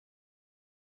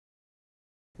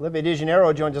Olivia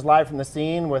Degennaro joins us live from the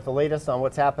scene with the latest on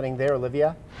what's happening there.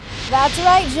 Olivia? That's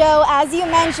right, Joe. As you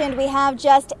mentioned, we have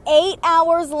just 8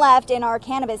 hours left in our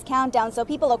cannabis countdown, so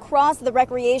people across the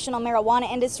recreational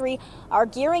marijuana industry are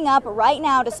gearing up right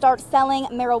now to start selling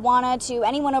marijuana to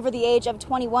anyone over the age of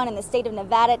 21 in the state of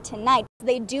Nevada tonight.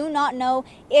 They do not know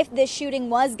if this shooting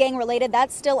was gang-related.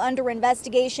 That's still under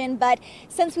investigation, but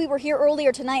since we were here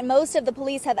earlier tonight, most of the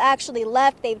police have actually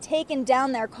left. They've taken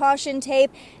down their caution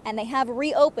tape, and they have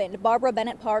reopened Barbara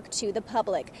Bennett Park to the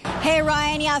public. Hey,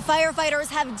 Ryan, yeah, firefighters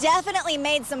have definitely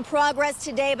made some progress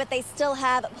today, but they still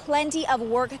have plenty of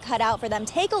work cut out for them.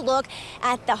 Take a look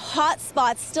at the hot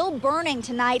spots still burning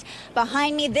tonight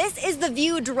behind me. This is the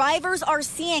view drivers are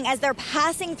seeing as they're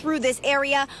passing through this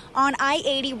area on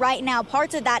I-80 right now.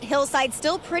 Parts of that hillside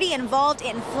still pretty involved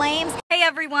in flames. Hey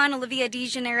everyone, Olivia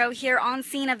Degennaro here on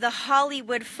scene of the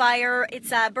Hollywood fire.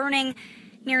 It's burning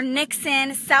near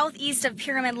Nixon, southeast of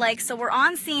Pyramid Lake. So we're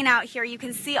on scene out here. You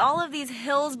can see all of these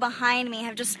hills behind me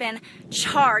have just been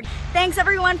charred. Thanks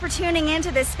everyone for tuning in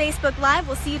to this Facebook Live.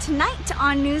 We'll see you tonight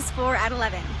on News 4 at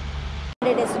 11.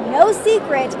 It is no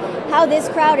secret how this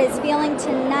crowd is feeling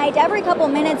tonight. Every couple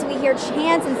minutes we hear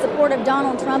chants in support of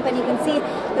Donald Trump, and you can see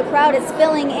the crowd is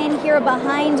filling in here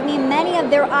behind me. Many of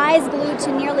their eyes glued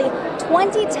to nearly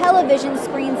 20 television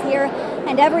screens here,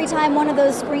 and every time one of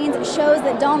those screens shows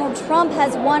that Donald Trump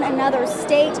has won another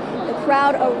state, the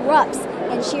crowd erupts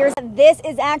in cheers. This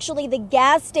is actually the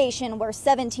gas station where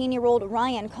 17-year-old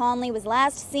Ryan Conley was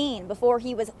last seen before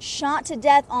he was shot to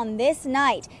death on this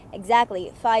night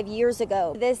exactly 5 years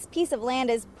ago. This piece of land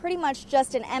is pretty much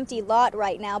just an empty lot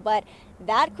right now, but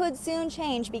that could soon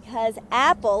change because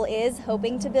Apple is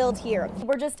hoping to build here.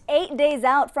 We're just 8 days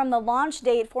out from the launch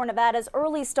date for Nevada's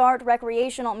Early Start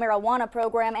recreational marijuana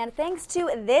program, and thanks to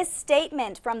this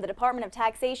statement from the Department of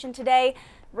Taxation today,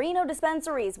 Reno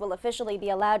dispensaries will officially be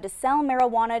allowed to sell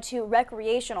marijuana to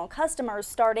recreational customers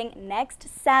starting next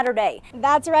Saturday.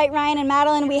 That's right, Ryan and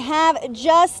Madeline. We have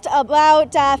just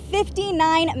about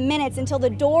 59 minutes until the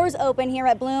doors open here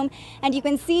at Bloom, and you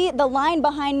can see the line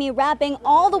behind me wrapping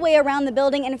all the way around the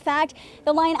building. In fact,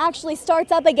 the line actually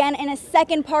starts up again in a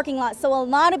second parking lot, so a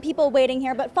lot of people waiting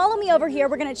here. But follow me over here.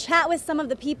 We're going to chat with some of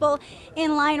the people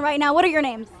in line right now. What are your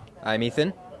names? I'm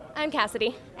Ethan. I'm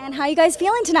Cassidy. And how are you guys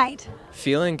feeling tonight?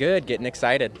 Feeling good, getting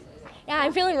excited. Yeah,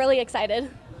 I'm feeling really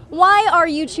excited. Why are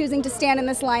you choosing to stand in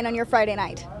this line on your Friday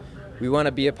night? We want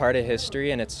to be a part of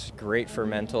history, and it's great for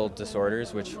mental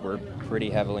disorders, which we're pretty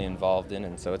heavily involved in,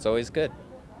 and so it's always good.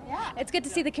 Yeah, it's good to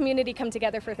see the community come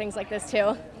together for things like this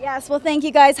too. Yes, well, thank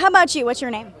you guys. How about you? What's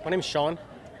your name? My name's Sean.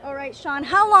 All right, Sean,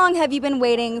 how long have you been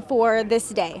waiting for this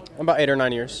day? About 8 or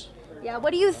 9 years. Yeah,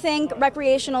 what do you think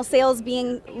recreational sales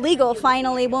being legal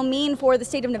finally will mean for the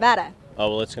state of Nevada? Oh,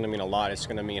 well, it's going to mean a lot. It's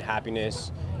going to mean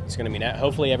happiness. It's going to mean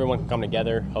hopefully everyone can come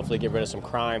together, hopefully get rid of some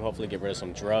crime, hopefully get rid of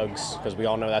some drugs, because we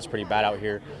all know that's pretty bad out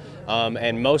here.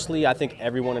 And mostly, I think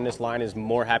everyone in this line is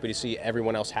more happy to see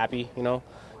everyone else happy, you know.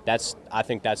 I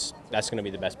think that's going to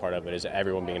be the best part of it, is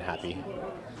everyone being happy.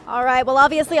 All right, well,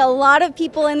 obviously a lot of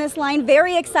people in this line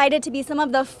very excited to be some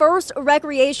of the first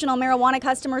recreational marijuana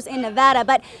customers in Nevada,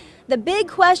 but the big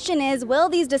question is, will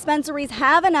these dispensaries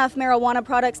have enough marijuana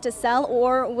products to sell,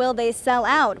 or will they sell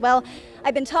out? Well,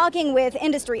 I've been talking with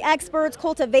industry experts,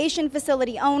 cultivation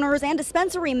facility owners, and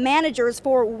dispensary managers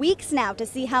for weeks now to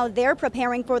see how they're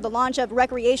preparing for the launch of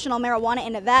recreational marijuana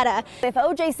in Nevada. If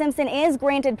O.J. Simpson is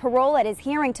granted parole at his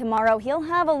hearing tomorrow, he'll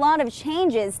have a lot of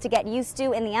changes to get used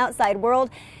to in the outside world.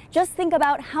 Just think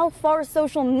about how far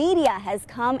social media has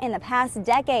come in the past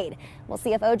decade. We'll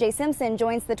see if O.J. Simpson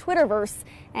joins the Twitterverse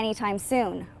anytime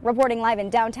soon. Reporting live in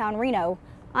downtown Reno,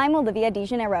 I'm Olivia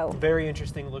Degennaro. Very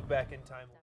interesting look back in time.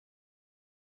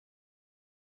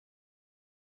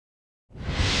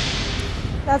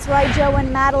 That's right, Joe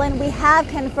and Madeline. We have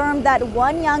confirmed that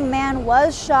one young man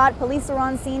was shot. Police are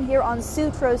on scene here on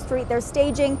Sutro Street. They're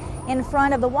staging in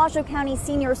front of the Washoe County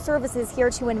Senior Services here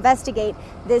to investigate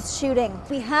this shooting.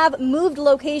 We have moved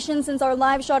locations since our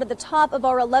live shot at the top of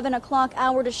our 11 o'clock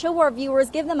hour to show our viewers,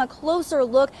 give them a closer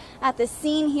look at the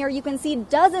scene here. You can see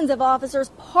dozens of officers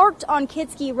parked on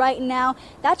Kitski right now.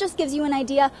 That just gives you an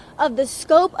idea of the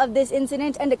scope of this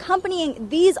incident. And accompanying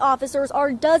these officers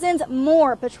are dozens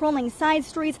more patrolling side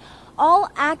streets, all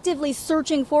actively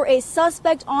searching for a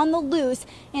suspect on the loose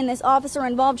in this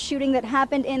officer-involved shooting that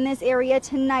happened in this area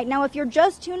tonight. Now, if you're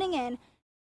just tuning in,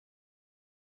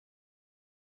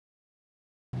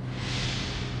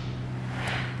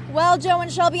 well, Joe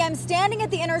and Shelby, I'm standing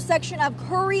at the intersection of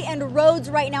Curry and Rhodes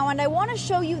right now, and I want to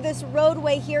show you this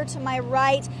roadway here to my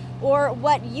right. or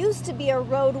what used to be a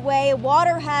roadway.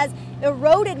 Water has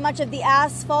eroded much of the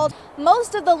asphalt.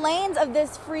 Most of the lanes of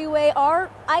this freeway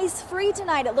are ice-free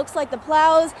tonight. It looks like the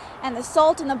plows and the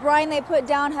salt and the brine they put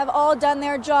down have all done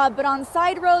their job. But on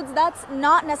side roads, that's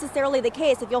not necessarily the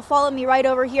case. If you'll follow me right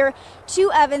over here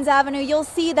to Evans Avenue, you'll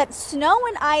see that snow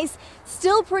and ice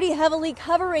still pretty heavily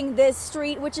covering this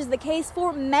street, which is the case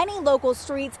for many local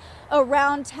streets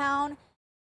around town.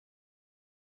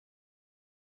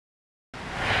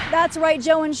 That's right,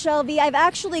 Joe and Shelby. I've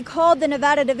actually called the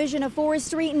Nevada Division of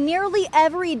Forestry nearly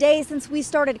every day since we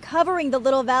started covering the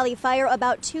Little Valley fire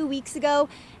about 2 weeks ago.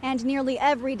 And nearly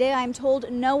every day I'm told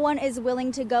no one is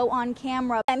willing to go on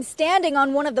camera. I'm standing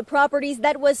on one of the properties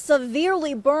that was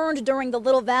severely burned during the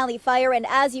Little Valley fire. And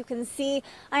as you can see,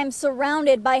 I'm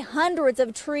surrounded by hundreds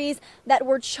of trees that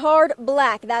were charred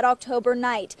black that October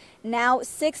night. Now,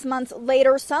 6 months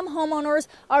later, some homeowners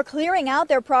are clearing out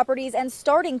their properties and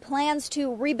starting plans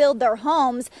to rebuild their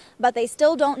homes, but they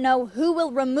still don't know who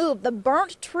will remove the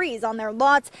burnt trees on their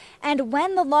lots and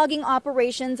when the logging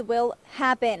operations will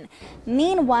happen.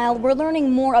 Meanwhile, we're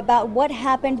learning more about what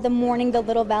happened the morning the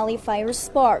Little Valley fire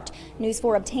sparked. News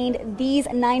 4 obtained these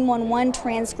 911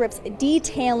 transcripts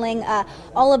detailing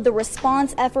all of the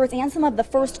response efforts and some of the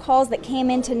first calls that came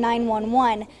into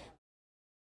 911.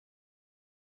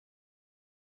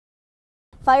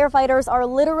 Firefighters are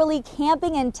literally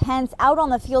camping in tents out on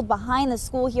the field behind the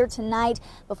school here tonight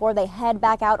before they head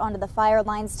back out onto the fire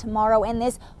lines tomorrow. And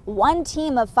this one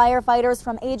team of firefighters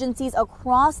from agencies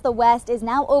across the West is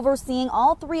now overseeing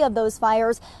all three of those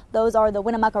fires. Those are the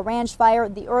Winnemucca Ranch fire,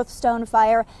 the Earthstone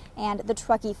fire, and the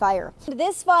Truckee fire.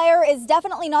 This fire is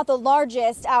definitely not the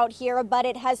largest out here, but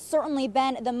it has certainly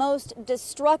been the most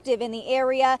destructive in the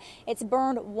area. It's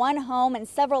burned one home and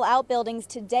several outbuildings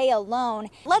today alone.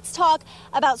 Let's talk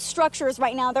about structures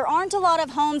right now. There aren't a lot of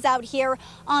homes out here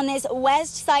on this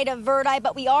west side of Verdi,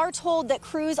 but we are told that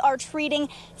crews are treating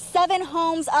 7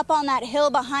 homes up on that hill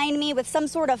behind me with some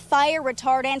sort of fire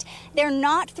retardant. They're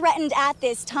not threatened at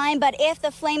this time, but if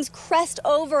the flames crest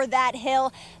over that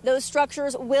hill, those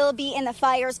structures will be in the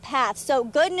fire's path. So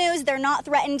good news, they're not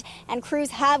threatened, and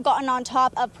crews have gotten on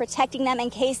top of protecting them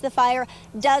in case the fire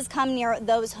does come near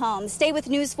those homes. Stay with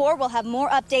News 4. We'll have more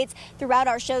updates throughout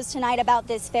our shows tonight about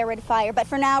this Farid fire. But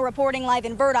for now, reporting live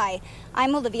in Verdi,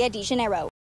 I'm Olivia Degennaro.